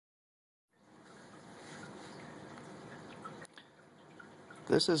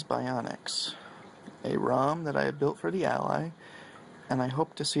This is Bionix, a ROM that I have built for the Ally, and I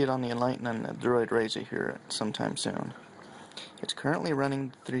hope to see it on the Enlighten and the Droid Razor here sometime soon. It's currently running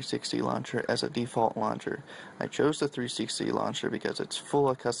the 360 launcher as a default launcher. I chose the 360 launcher because it's full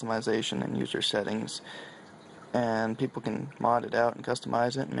of customization and user settings, and people can mod it out and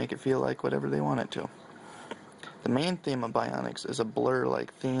customize it and make it feel like whatever they want it to. The main theme of Bionix is a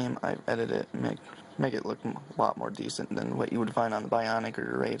blur-like theme. I've edited it and make it look a lot more decent than what you would find on the Bionic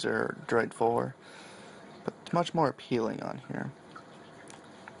or Razor or Droid 4. But it's much more appealing on here.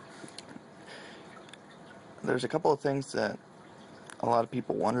 There's a couple of things that a lot of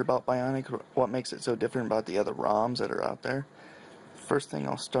people wonder about Bionic, what makes it so different about the other ROMs that are out there. First thing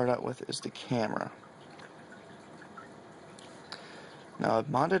I'll start out with is the camera. Now I've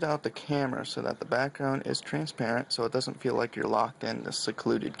modded out the camera so that the background is transparent so it doesn't feel like you're locked in this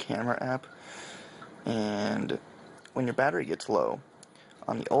secluded camera app. And when your battery gets low,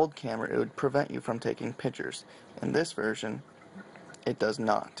 on the old camera it would prevent you from taking pictures. In this version, it does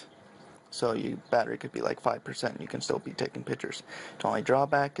not. So your battery could be like 5% and you can still be taking pictures. The only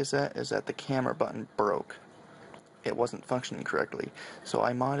drawback is that the camera button broke. It wasn't functioning correctly. So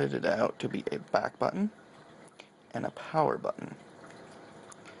I modded it out to be a back button and a power button.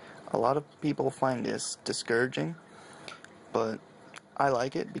 A lot of people find this discouraging, but I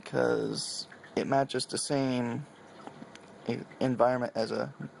like it because it matches the same environment as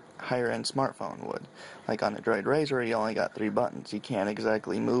a higher-end smartphone would. Like on the Droid Razor, you only got 3 buttons. You can't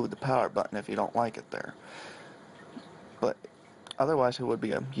exactly move the power button if you don't like it there. But otherwise it would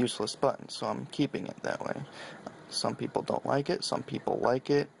be a useless button, so I'm keeping it that way. Some people don't like it, some people like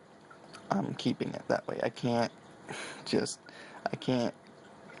it. I'm keeping it that way. I can't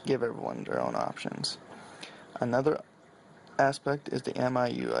give everyone their own options. Another aspect is the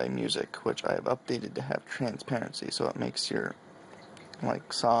MIUI music, which I have updated to have transparency, so it makes your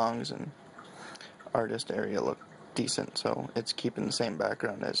songs and artist area look decent, so it's keeping the same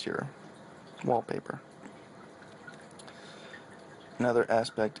background as your wallpaper. Another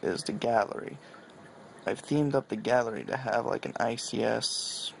aspect is the gallery. I've themed up the gallery to have like an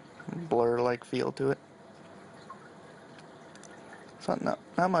ICS blur-like feel to it. So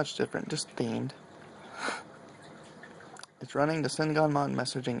not much different, just themed. It's running the Cyanogen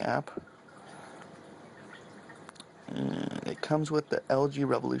messaging app. And it comes with the LG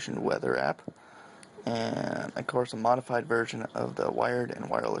Revolution weather app. And of course a modified version of the wired and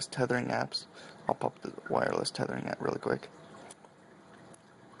wireless tethering apps. I'll pop the wireless tethering app really quick.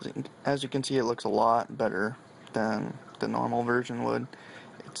 As you can see, it looks a lot better than the normal version would.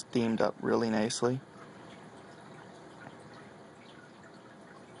 It's themed up really nicely.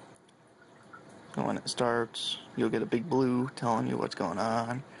 And when it starts, you'll get a big blue telling you what's going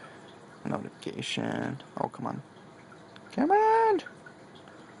on. A notification. Oh, come on. Come on!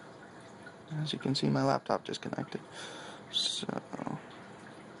 As you can see, my laptop just connected. So,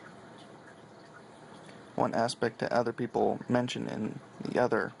 one aspect that other people mention in the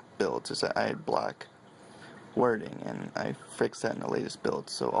other builds is that I had black wording, and I fixed that in the latest build,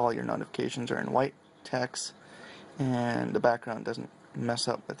 so all your notifications are in white text, and the background doesn't mess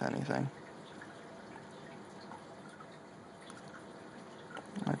up with anything.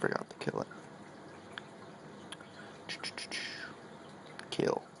 I forgot to kill it.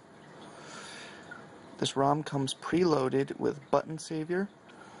 Kill. This ROM comes preloaded with Button Savior,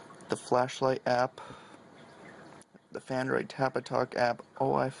 the Flashlight app, the Fandroid Tap-a-Talk app,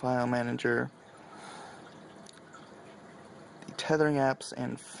 OI File Manager, the Tethering apps,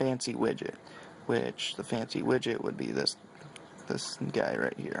 and Fancy Widget, which the Fancy Widget would be this guy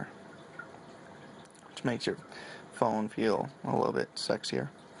right here, which makes your phone feel a little bit sexier.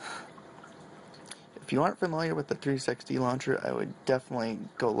 If you aren't familiar with the 360 launcher, I would definitely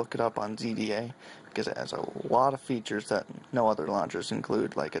go look it up on ZDA because it has a lot of features that no other launchers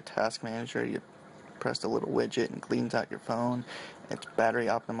include, like a task manager. You press the little widget and cleans out your phone. It's battery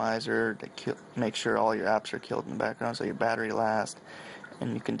optimizer to make sure all your apps are killed in the background so your battery lasts.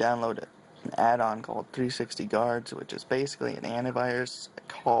 And you can download an add-on called 360 Guards, which is basically an antivirus, a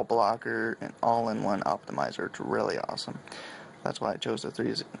call blocker, and all-in-one optimizer. It's really awesome. That's why I chose the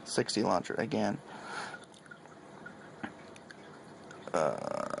 360 launcher again.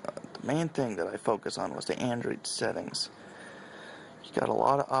 The main thing that I focus on was the Android settings. You got a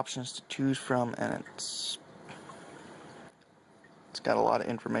lot of options to choose from, and it's got a lot of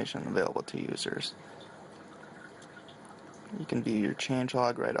information available to users. You can view your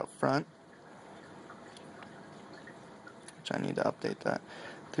changelog right up front, which I need to update that.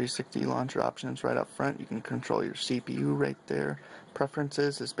 360 launcher options right up front. You can control your CPU right there.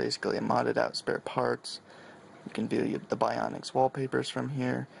 Preferences is basically a modded out spare parts. You can view the Bionix wallpapers from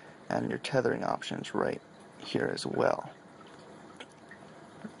here, and your tethering options right here as well.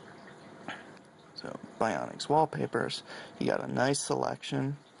 So Bionix wallpapers, you got a nice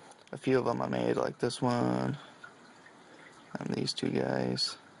selection. A few of them I made, like this one and these two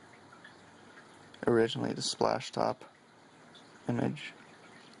guys. Originally the splash top image.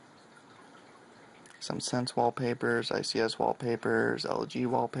 Some Sense wallpapers, ICS wallpapers, LG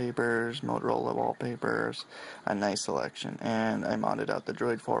wallpapers, Motorola wallpapers, a nice selection, and I modded out the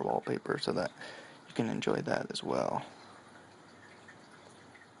Droid 4 wallpaper so that you can enjoy that as well.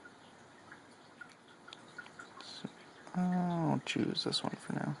 So, I'll choose this one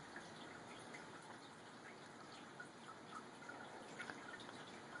for now.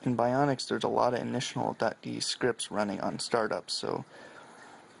 In Bionix, there's a lot of Init.d scripts running on startups, so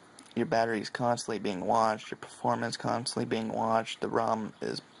your battery is constantly being watched, your performance constantly being watched. The ROM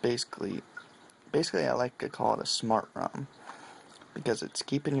is basically I like to call it a smart ROM, because it's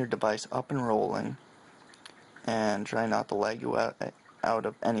keeping your device up and rolling and trying not to lag you out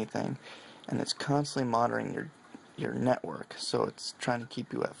of anything, and it's constantly monitoring your network, so it's trying to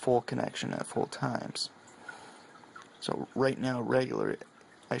keep you at full connection at full times. So right now, regular,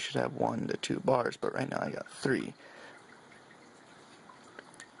 I should have 1 to 2 bars, but right now I got 3.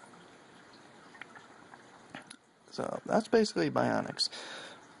 So that's basically Bionix.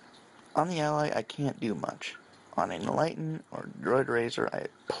 On the Ally, I can't do much. On Enlighten or Droid Razor, I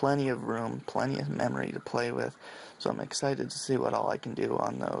have plenty of room, plenty of memory to play with, so I'm excited to see what all I can do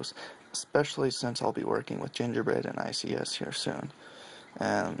on those, especially since I'll be working with Gingerbread and ICS here soon.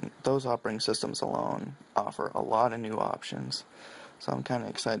 And those operating systems alone offer a lot of new options, so I'm kind of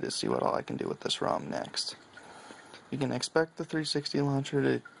excited to see what all I can do with this ROM next. You can expect the 360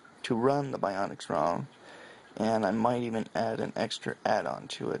 launcher to run the Bionx ROM, and I might even add an extra add-on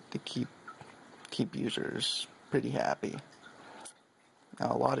to it to keep users pretty happy.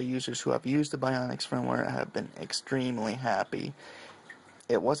 Now, a lot of users who have used the Bionix firmware have been extremely happy.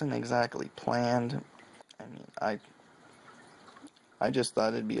 It wasn't exactly planned. I mean, I just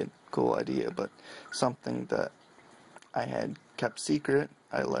thought it'd be a cool idea, but something that I had kept secret,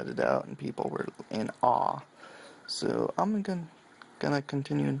 I let it out, and people were in awe. So I'm gonna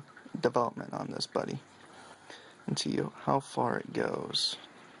continue development on this buddy and see how far it goes.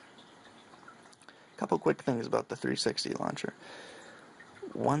 A couple quick things about the 360 launcher.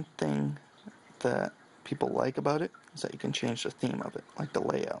 One thing that people like about it is that you can change the theme of it, like the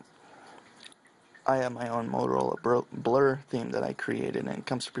layout. I have my own Motorola blur theme that I created, and it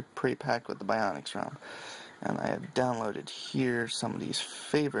comes pre-packed with the Bionix ROM. And I have downloaded here somebody's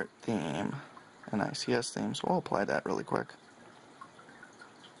favorite theme, an ICS theme, so I'll apply that really quick.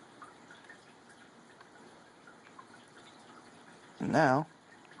 And now,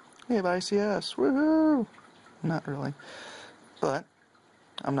 we have ICS, woohoo! Not really, but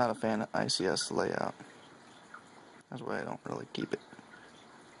I'm not a fan of ICS layout. That's why I don't really keep it.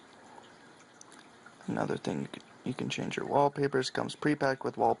 Another thing, you can change your wallpapers. Comes pre-packed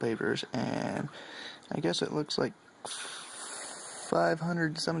with wallpapers, and I guess it looks like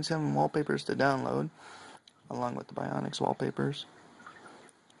 577 wallpapers to download, along with the Bionix wallpapers,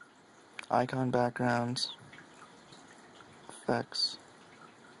 icon backgrounds, effects,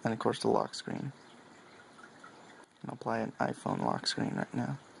 and of course the lock screen. I'll apply an iPhone lock screen right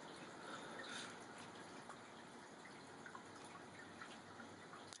now.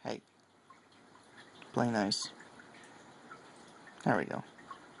 Hey, play nice. There we go,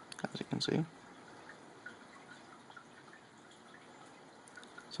 as you can see.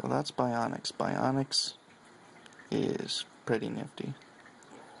 So that's Bionix. Bionix is pretty nifty.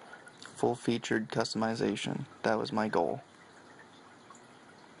 Full-featured customization. That was my goal.